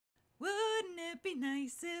it be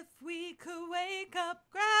nice if we could wake up,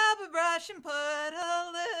 grab a brush and put a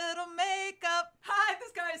little makeup, hide the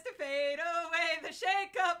scars to fade away the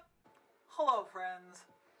shake-up. Hello, friends.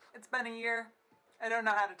 It's been a year. I don't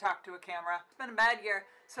know how to talk to a camera. It's been a bad year.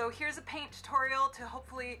 So here's a paint tutorial to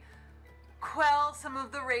hopefully quell some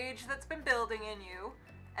of the rage that's been building in you.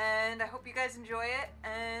 And I hope you guys enjoy it.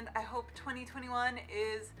 And I hope 2021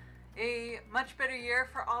 is a much better year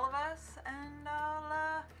for all of us. And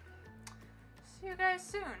I'll see you guys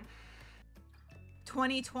soon.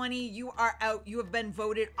 2020, you are out. You have been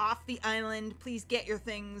voted off the island. Please get your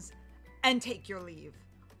things and take your leave.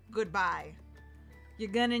 Goodbye.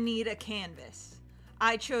 You're gonna need a canvas.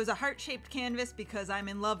 I chose a heart-shaped canvas because I'm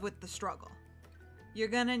in love with the struggle. You're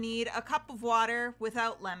gonna need a cup of water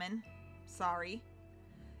without lemon. Sorry.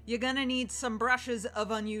 You're gonna need some brushes of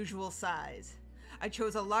unusual size. I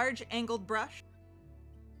chose a large angled brush,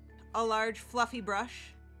 a large fluffy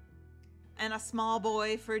brush, and a small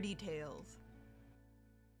boy for details.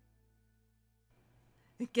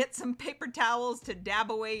 Get some paper towels to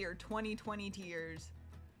dab away your 2020 tears.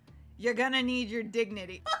 You're gonna need your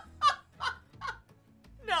dignity.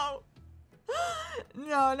 No.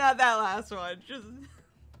 No, not that last one. Just...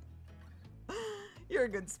 You're a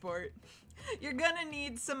good sport. You're gonna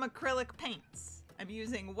need some acrylic paints. I'm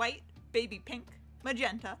using white, baby pink,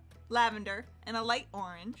 magenta, lavender, and a light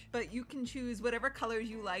orange, but you can choose whatever colors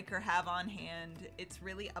you like or have on hand. It's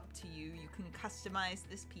really up to you. You can customize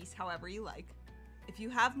this piece however you like. If you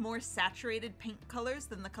have more saturated paint colors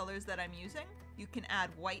than the colors that I'm using, you can add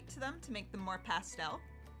white to them to make them more pastel,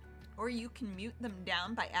 or you can mute them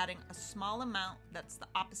down by adding a small amount that's the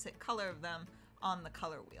opposite color of them on the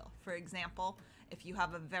color wheel. For example, if you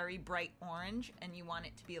have a very bright orange and you want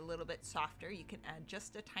it to be a little bit softer, you can add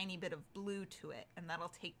just a tiny bit of blue to it, and that'll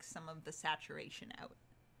take some of the saturation out.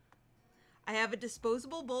 I have a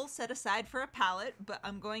disposable bowl set aside for a palette, but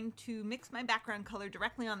I'm going to mix my background color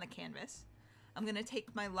directly on the canvas. I'm going to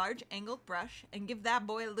take my large angled brush and give that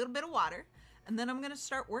boy a little bit of water, and then I'm going to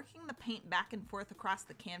start working the paint back and forth across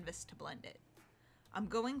the canvas to blend it. I'm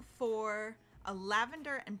going for a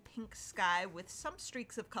lavender and pink sky with some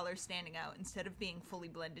streaks of color standing out instead of being fully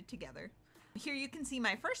blended together. Here you can see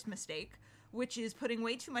my first mistake, which is putting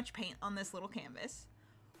way too much paint on this little canvas.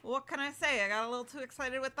 What can I say? I got a little too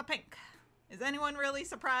excited with the pink. Is anyone really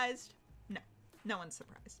surprised? No, no one's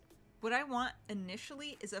surprised. What I want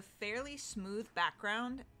initially is a fairly smooth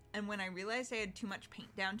background, and when I realized I had too much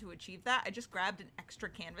paint down to achieve that, I just grabbed an extra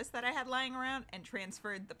canvas that I had lying around and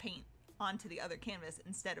transferred the paint onto the other canvas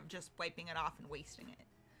instead of just wiping it off and wasting it.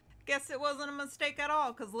 Guess it wasn't a mistake at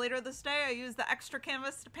all, because later this day I used the extra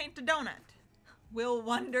canvas to paint a donut. Will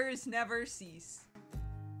wonders never cease?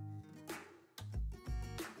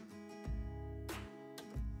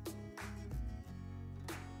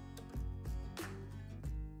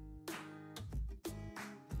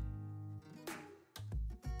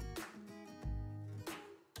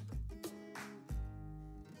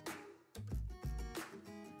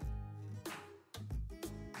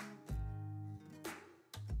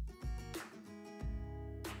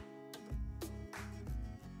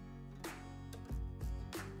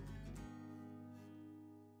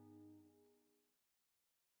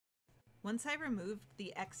 Once I removed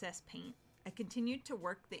the excess paint, I continued to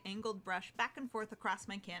work the angled brush back and forth across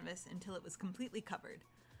my canvas until it was completely covered.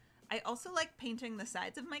 I also like painting the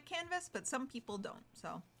sides of my canvas, but some people don't,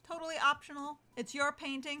 so totally optional. It's your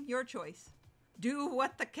painting, your choice. Do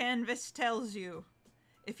what the canvas tells you.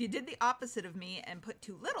 If you did the opposite of me and put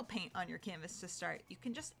too little paint on your canvas to start, you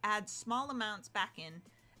can just add small amounts back in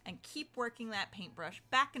and keep working that paintbrush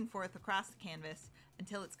back and forth across the canvas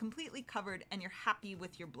until it's completely covered and you're happy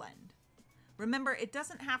with your blend. Remember, it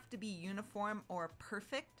doesn't have to be uniform or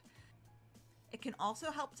perfect. It can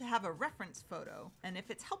also help to have a reference photo, and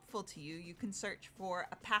if it's helpful to you, you can search for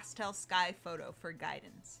a pastel sky photo for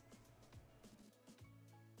guidance.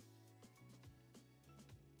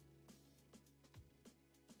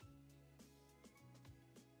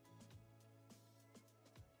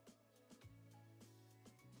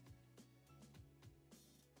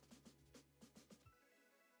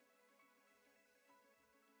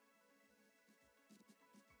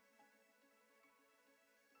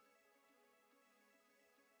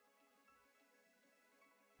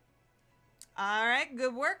 All right,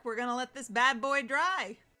 good work. We're gonna let this bad boy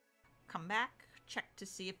dry. Come back, check to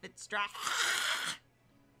see if it's dry.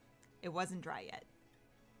 It wasn't dry yet.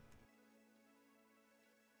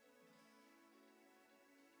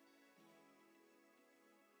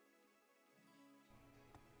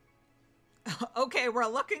 Okay, we're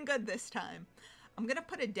looking good this time. I'm gonna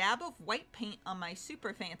put a dab of white paint on my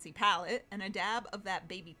super fancy palette and a dab of that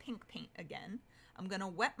baby pink paint again. I'm gonna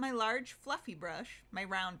wet my large fluffy brush, my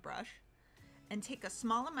round brush, and take a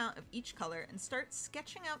small amount of each color and start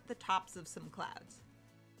sketching out the tops of some clouds.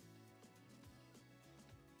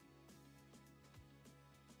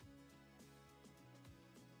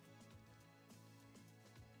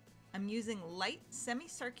 I'm using light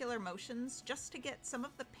semicircular motions just to get some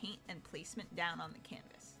of the paint and placement down on the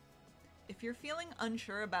canvas. If you're feeling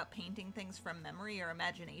unsure about painting things from memory or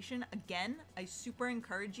imagination, again, I super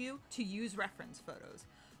encourage you to use reference photos.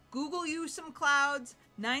 Google you some clouds.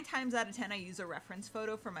 9 times out of 10 I use a reference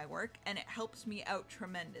photo for my work and it helps me out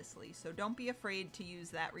tremendously, so don't be afraid to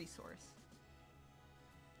use that resource.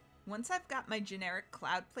 Once I've got my generic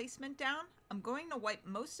cloud placement down, I'm going to wipe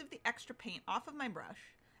most of the extra paint off of my brush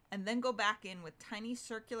and then go back in with tiny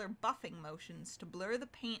circular buffing motions to blur the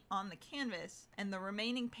paint on the canvas and the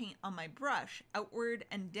remaining paint on my brush outward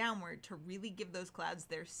and downward to really give those clouds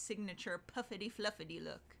their signature puffity fluffity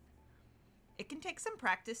look. It can take some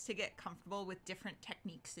practice to get comfortable with different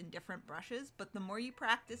techniques and different brushes, but the more you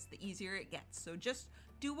practice, the easier it gets. So just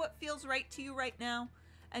do what feels right to you right now,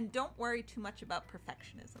 and don't worry too much about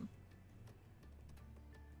perfectionism.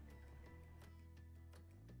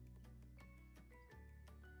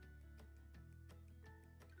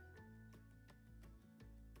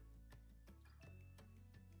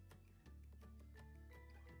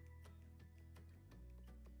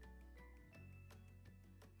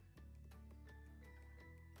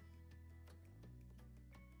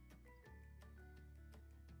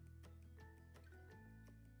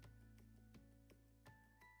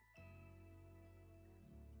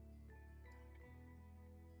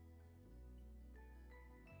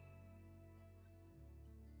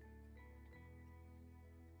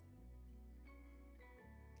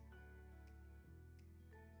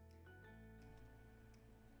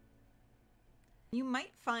 You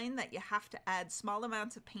might find that you have to add small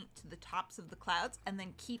amounts of paint to the tops of the clouds and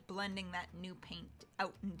then keep blending that new paint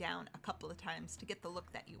out and down a couple of times to get the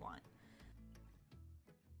look that you want.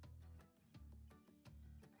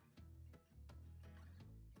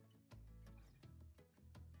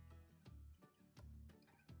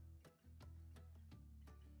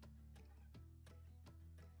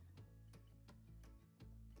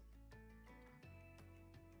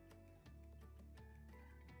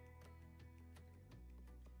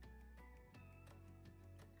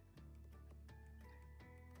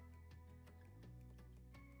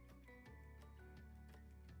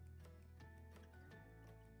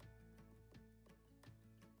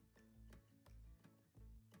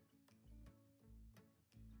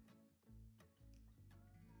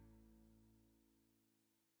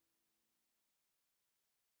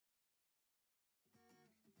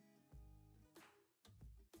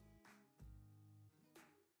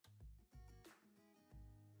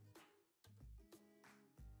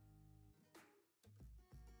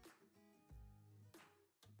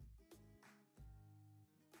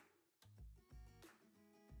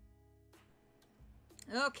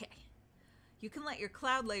 Okay, you can let your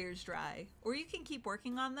cloud layers dry, or you can keep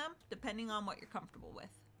working on them, depending on what you're comfortable with.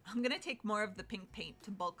 I'm gonna take more of the pink paint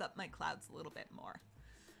to bulk up my clouds a little bit more.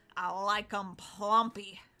 I like them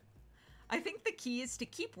plumpy. I think the key is to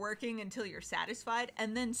keep working until you're satisfied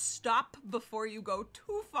and then stop before you go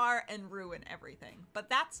too far and ruin everything. But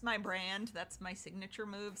that's my brand, that's my signature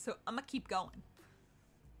move, so I'm gonna keep going.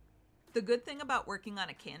 The good thing about working on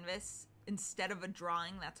a canvas instead of a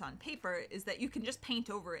drawing that's on paper is that you can just paint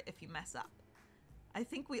over it if you mess up. I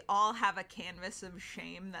think we all have a canvas of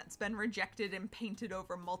shame that's been rejected and painted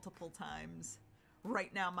over multiple times.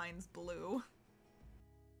 Right now mine's blue.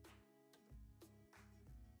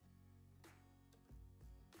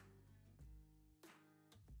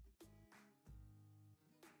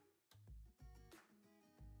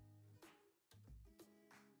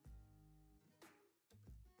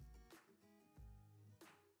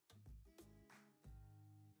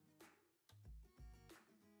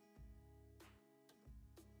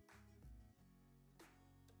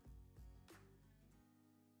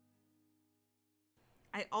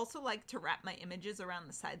 I also like to wrap my images around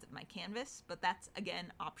the sides of my canvas, but that's,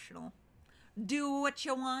 again, optional. Do what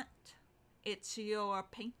you want. It's your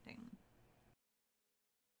painting.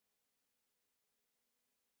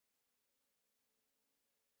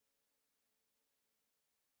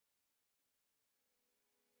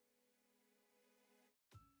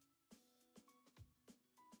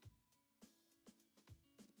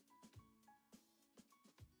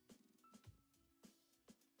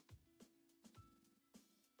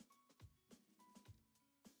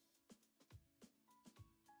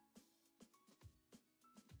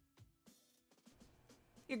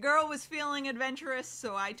 Your girl was feeling adventurous,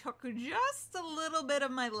 so I took just a little bit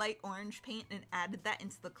of my light orange paint and added that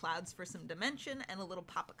into the clouds for some dimension and a little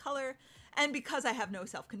pop of color. And because I have no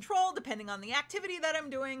self-control, depending on the activity that I'm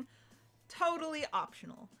doing, totally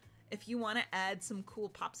optional. If you want to add some cool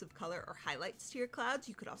pops of color or highlights to your clouds,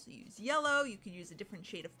 you could also use yellow, you could use a different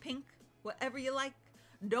shade of pink, whatever you like.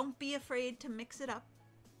 Don't be afraid to mix it up.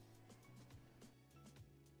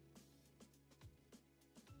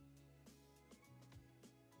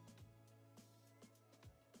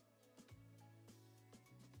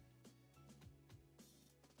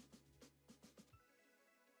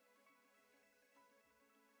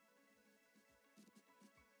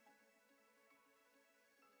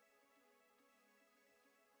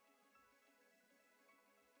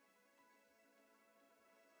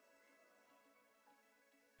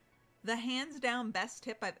 The hands down best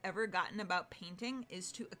tip I've ever gotten about painting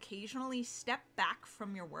is to occasionally step back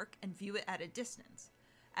from your work and view it at a distance.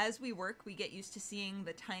 As we work, we get used to seeing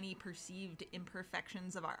the tiny perceived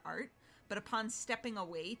imperfections of our art, but upon stepping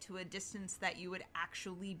away to a distance that you would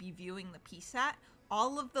actually be viewing the piece at,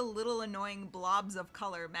 all of the little annoying blobs of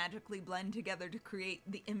color magically blend together to create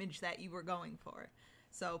the image that you were going for.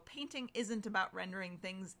 So painting isn't about rendering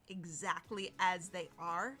things exactly as they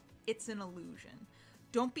are, it's an illusion.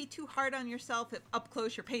 Don't be too hard on yourself if up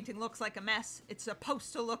close your painting looks like a mess. It's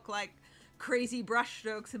supposed to look like crazy brush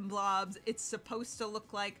strokes and blobs. It's supposed to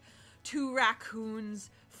look like two raccoons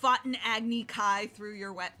fought in Agni Kai through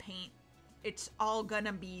your wet paint. It's all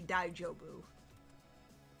gonna be daijobu.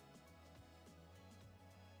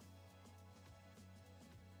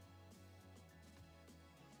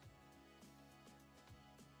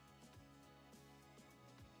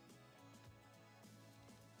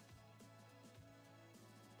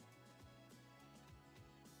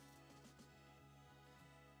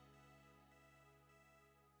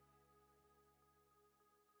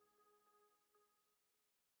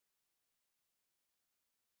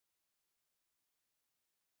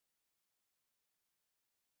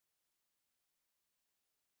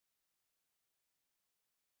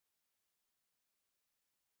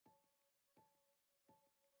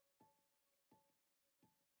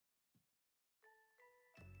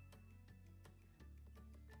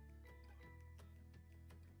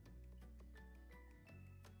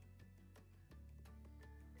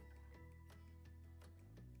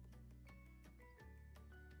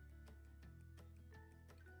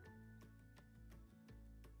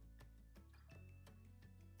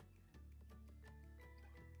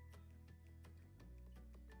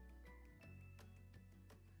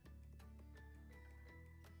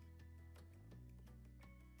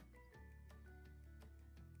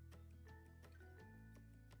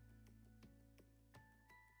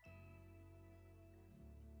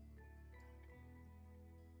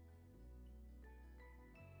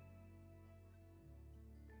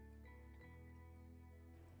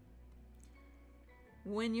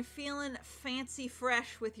 When you're feeling fancy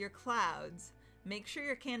fresh with your clouds, make sure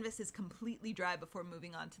your canvas is completely dry before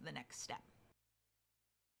moving on to the next step.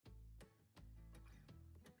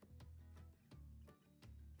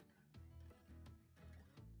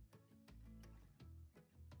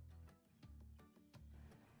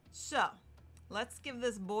 So, let's give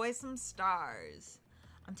this boy some stars.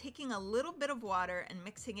 I'm taking a little bit of water and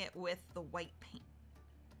mixing it with the white paint.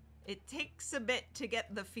 It takes a bit to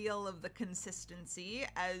get the feel of the consistency,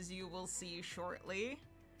 as you will see shortly.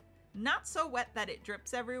 Not so wet that it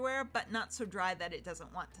drips everywhere, but not so dry that it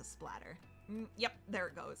doesn't want to splatter. Yep, there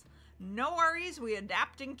it goes. No worries, we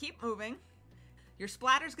adapt and keep moving. Your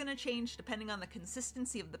splatter's gonna change depending on the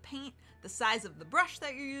consistency of the paint, the size of the brush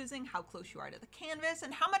that you're using, how close you are to the canvas,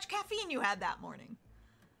 and how much caffeine you had that morning.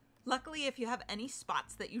 Luckily, if you have any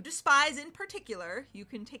spots that you despise in particular, you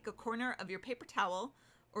can take a corner of your paper towel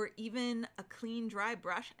or even a clean, dry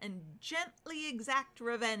brush and gently exact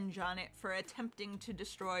revenge on it for attempting to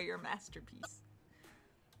destroy your masterpiece.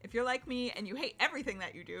 If you're like me and you hate everything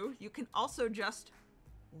that you do, you can also just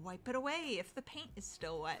wipe it away if the paint is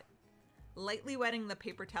still wet. Lightly wetting the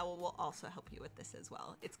paper towel will also help you with this as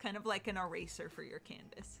well. It's kind of like an eraser for your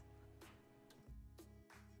canvas.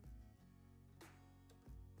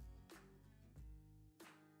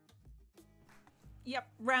 Yep,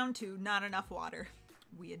 round 2, not enough water.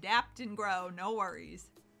 We adapt and grow, no worries.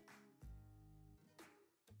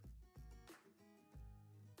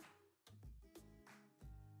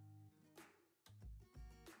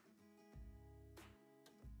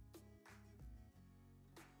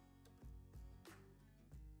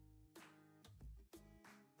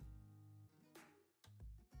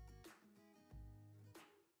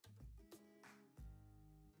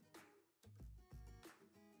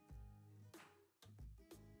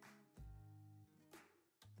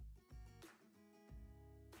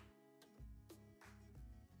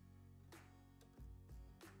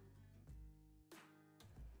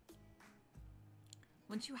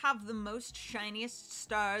 Once you have the most shiniest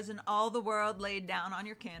stars in all the world laid down on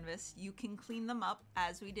your canvas, you can clean them up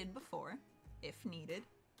as we did before, if needed.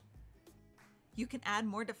 You can add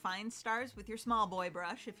more defined stars with your small boy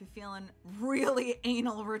brush if you're feeling really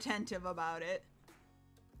anal retentive about it.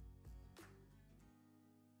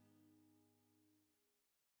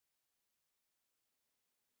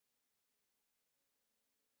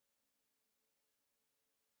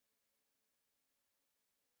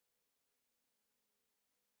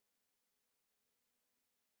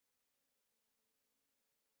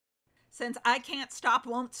 Since I can't stop,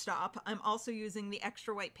 won't stop, I'm also using the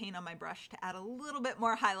extra white paint on my brush to add a little bit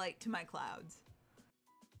more highlight to my clouds.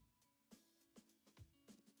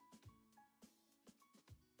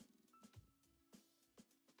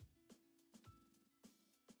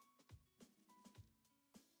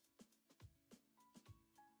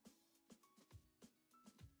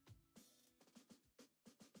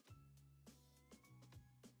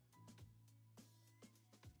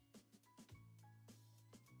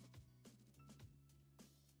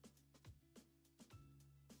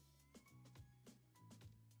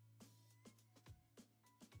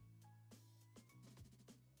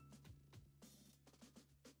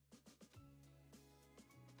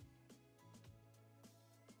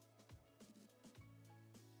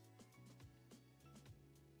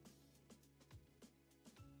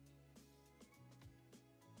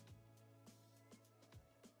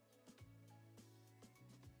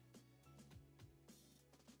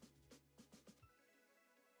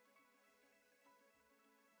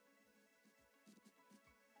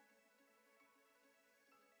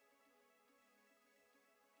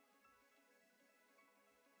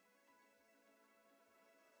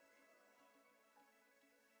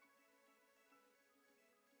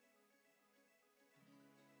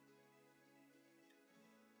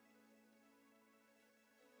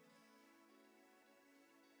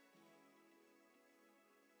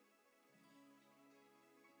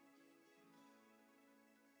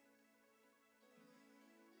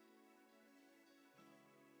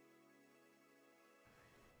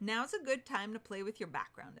 Now's a good time to play with your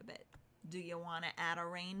background a bit. Do you want to add a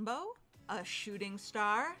rainbow, a shooting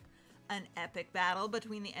star, an epic battle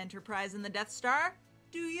between the Enterprise and the Death Star?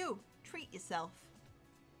 Do you? Treat yourself.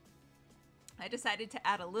 I decided to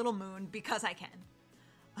add a little moon because I can.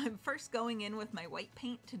 I'm first going in with my white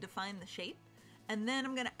paint to define the shape, and then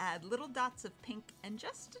I'm going to add little dots of pink and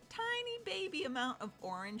just a tiny baby amount of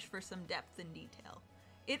orange for some depth and detail.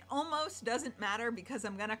 It almost doesn't matter because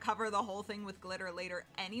I'm going to cover the whole thing with glitter later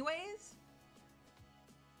anyways.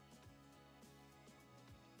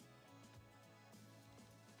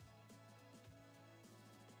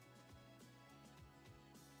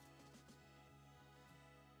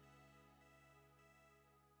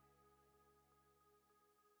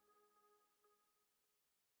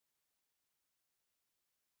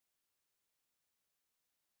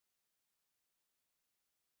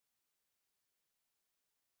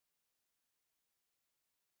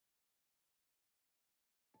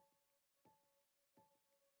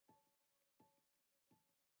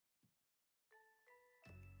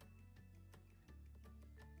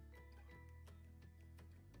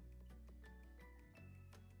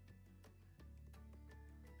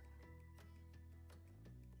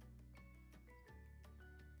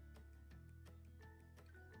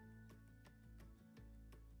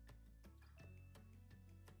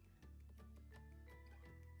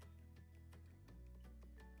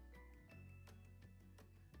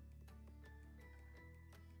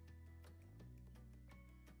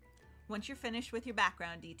 Once you're finished with your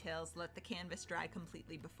background details, let the canvas dry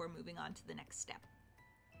completely before moving on to the next step.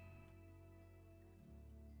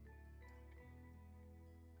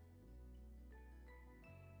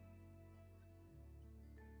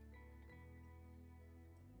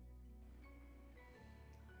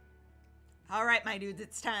 All right, my dudes,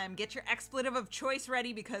 it's time. Get your expletive of choice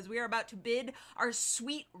ready because we are about to bid our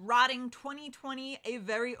sweet, rotting 2020 a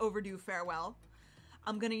very overdue farewell.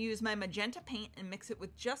 I'm going to use my magenta paint and mix it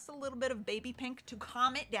with just a little bit of baby pink to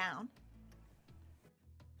calm it down.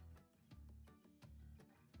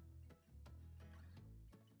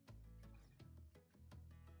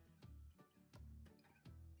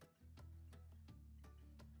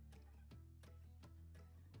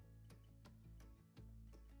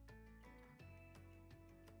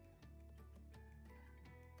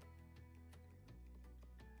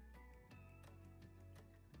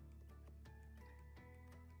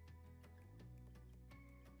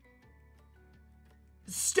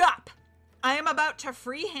 Stop! I am about to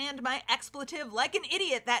freehand my expletive like an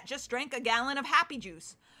idiot that just drank a gallon of happy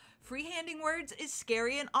juice. Freehanding words is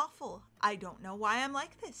scary and awful. I don't know why I'm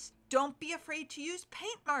like this. Don't be afraid to use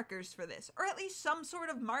paint markers for this, or at least some sort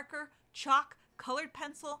of marker, chalk, colored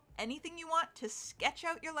pencil, anything you want to sketch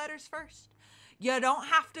out your letters first. You don't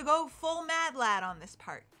have to go full mad lad on this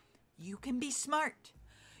part. You can be smart.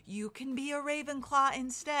 You can be a Ravenclaw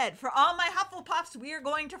instead. For all my Hufflepuffs, we are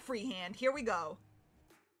going to freehand. Here we go.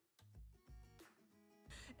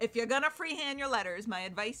 If you're gonna freehand your letters, my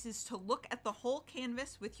advice is to look at the whole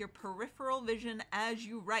canvas with your peripheral vision as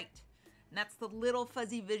you write. And that's the little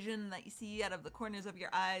fuzzy vision that you see out of the corners of your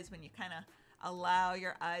eyes when you kind of allow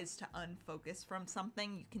your eyes to unfocus from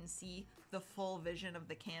something. You can see the full vision of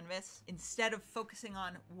the canvas instead of focusing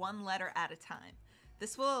on one letter at a time.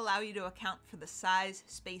 This will allow you to account for the size,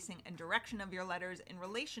 spacing, and direction of your letters in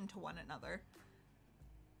relation to one another.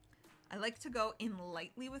 I like to go in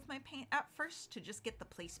lightly with my paint at first to just get the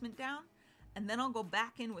placement down, and then I'll go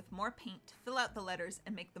back in with more paint to fill out the letters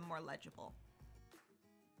and make them more legible.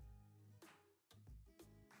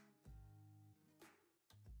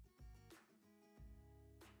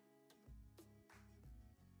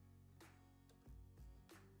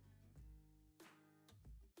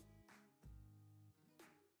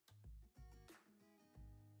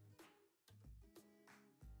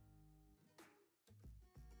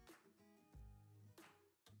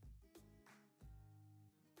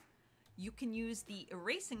 You can use the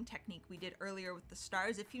erasing technique we did earlier with the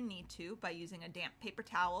stars if you need to by using a damp paper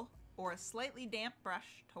towel or a slightly damp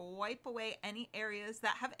brush to wipe away any areas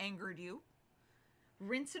that have angered you.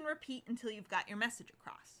 Rinse and repeat until you've got your message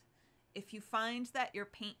across. If you find that your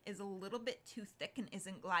paint is a little bit too thick and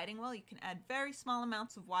isn't gliding well, you can add very small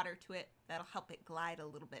amounts of water to it. That'll help it glide a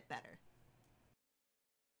little bit better.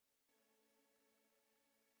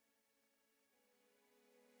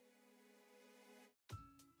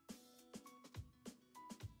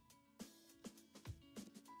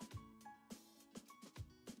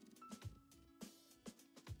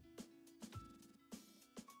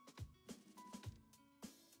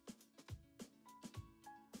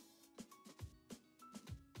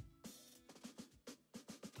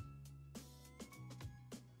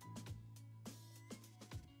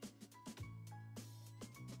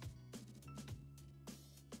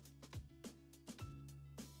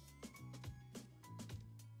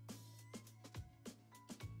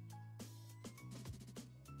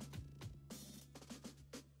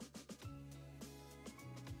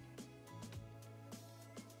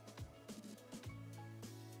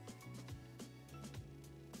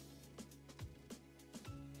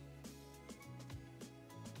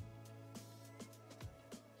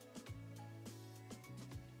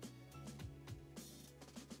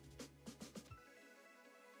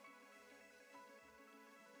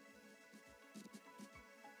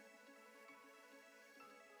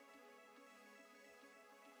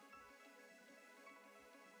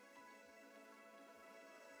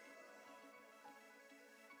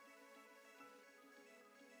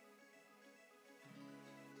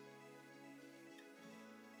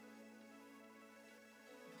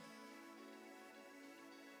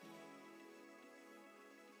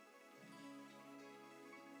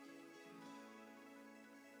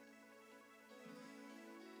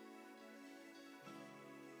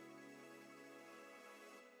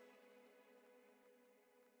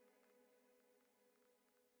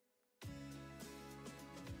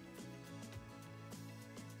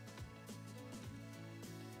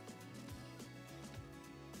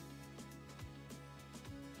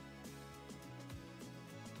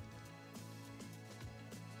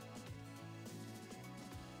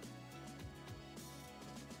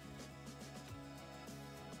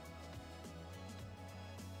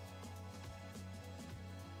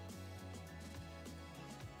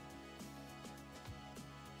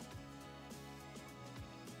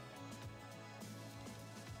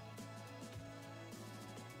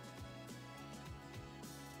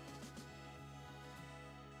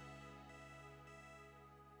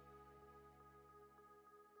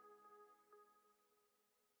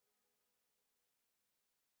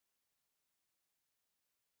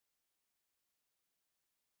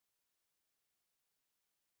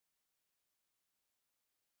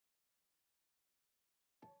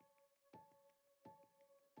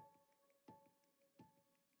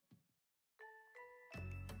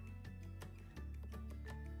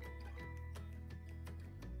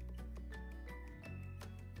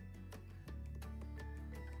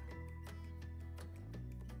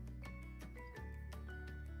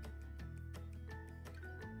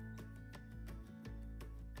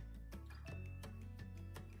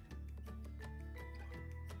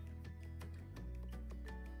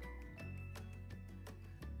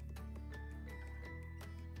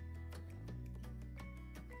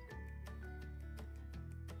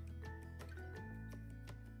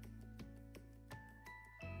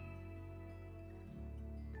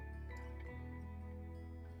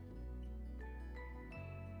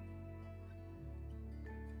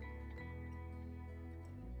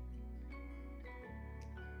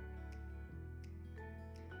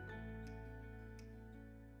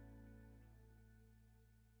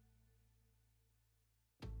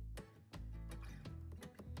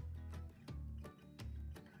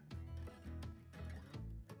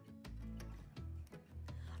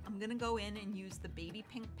 gonna go in and use the baby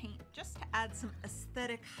pink paint just to add some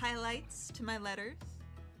aesthetic highlights to my letters.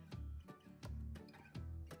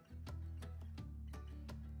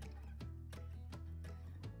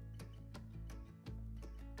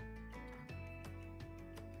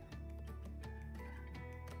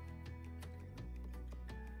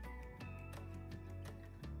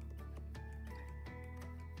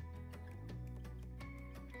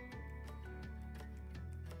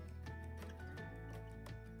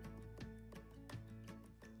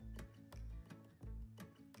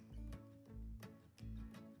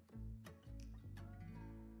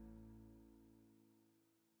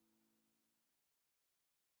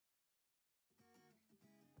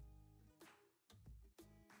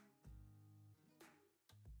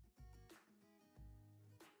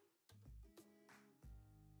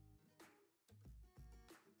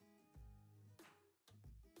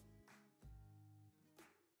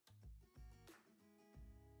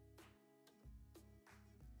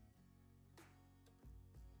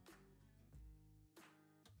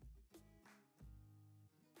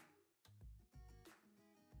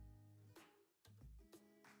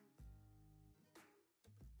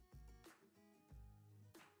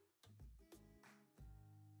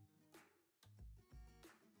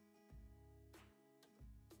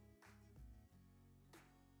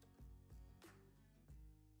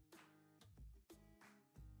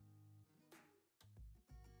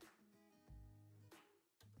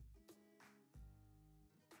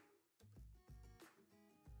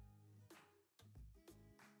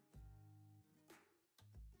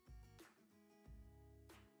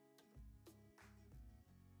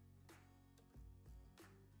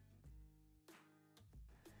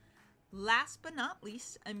 Last but not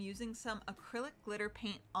least, I'm using some acrylic glitter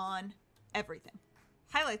paint on everything.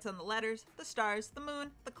 Highlights on the letters, the stars, the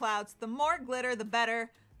moon, the clouds. The more glitter, the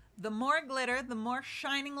better. The more glitter, the more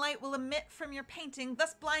shining light will emit from your painting,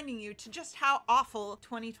 thus blinding you to just how awful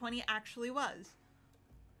 2020 actually was.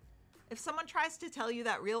 If someone tries to tell you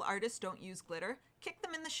that real artists don't use glitter, kick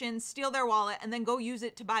them in the shins, steal their wallet, and then go use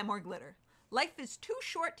it to buy more glitter. Life is too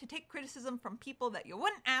short to take criticism from people that you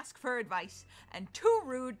wouldn't ask for advice, and too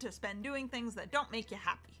rude to spend doing things that don't make you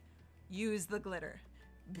happy. Use the glitter.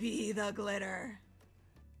 Be the glitter.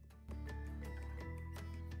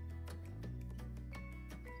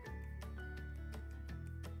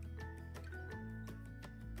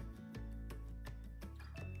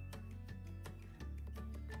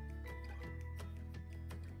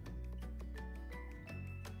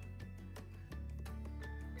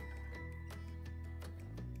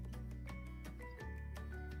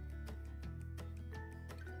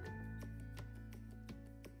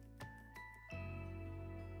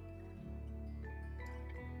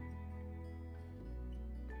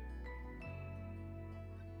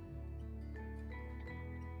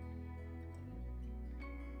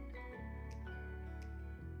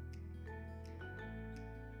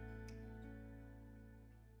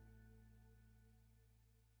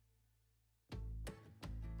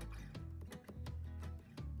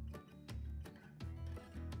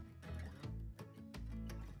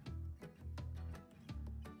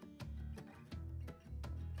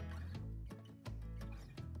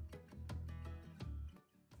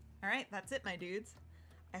 Alright, that's it, my dudes.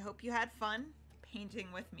 I hope you had fun painting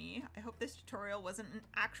with me. I hope this tutorial wasn't an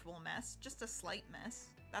actual mess, just a slight mess.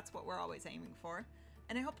 That's what we're always aiming for.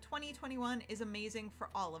 And I hope 2021 is amazing for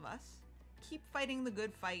all of us. Keep fighting the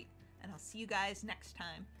good fight, and I'll see you guys next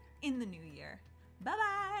time in the new year.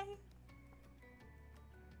 Bye-bye!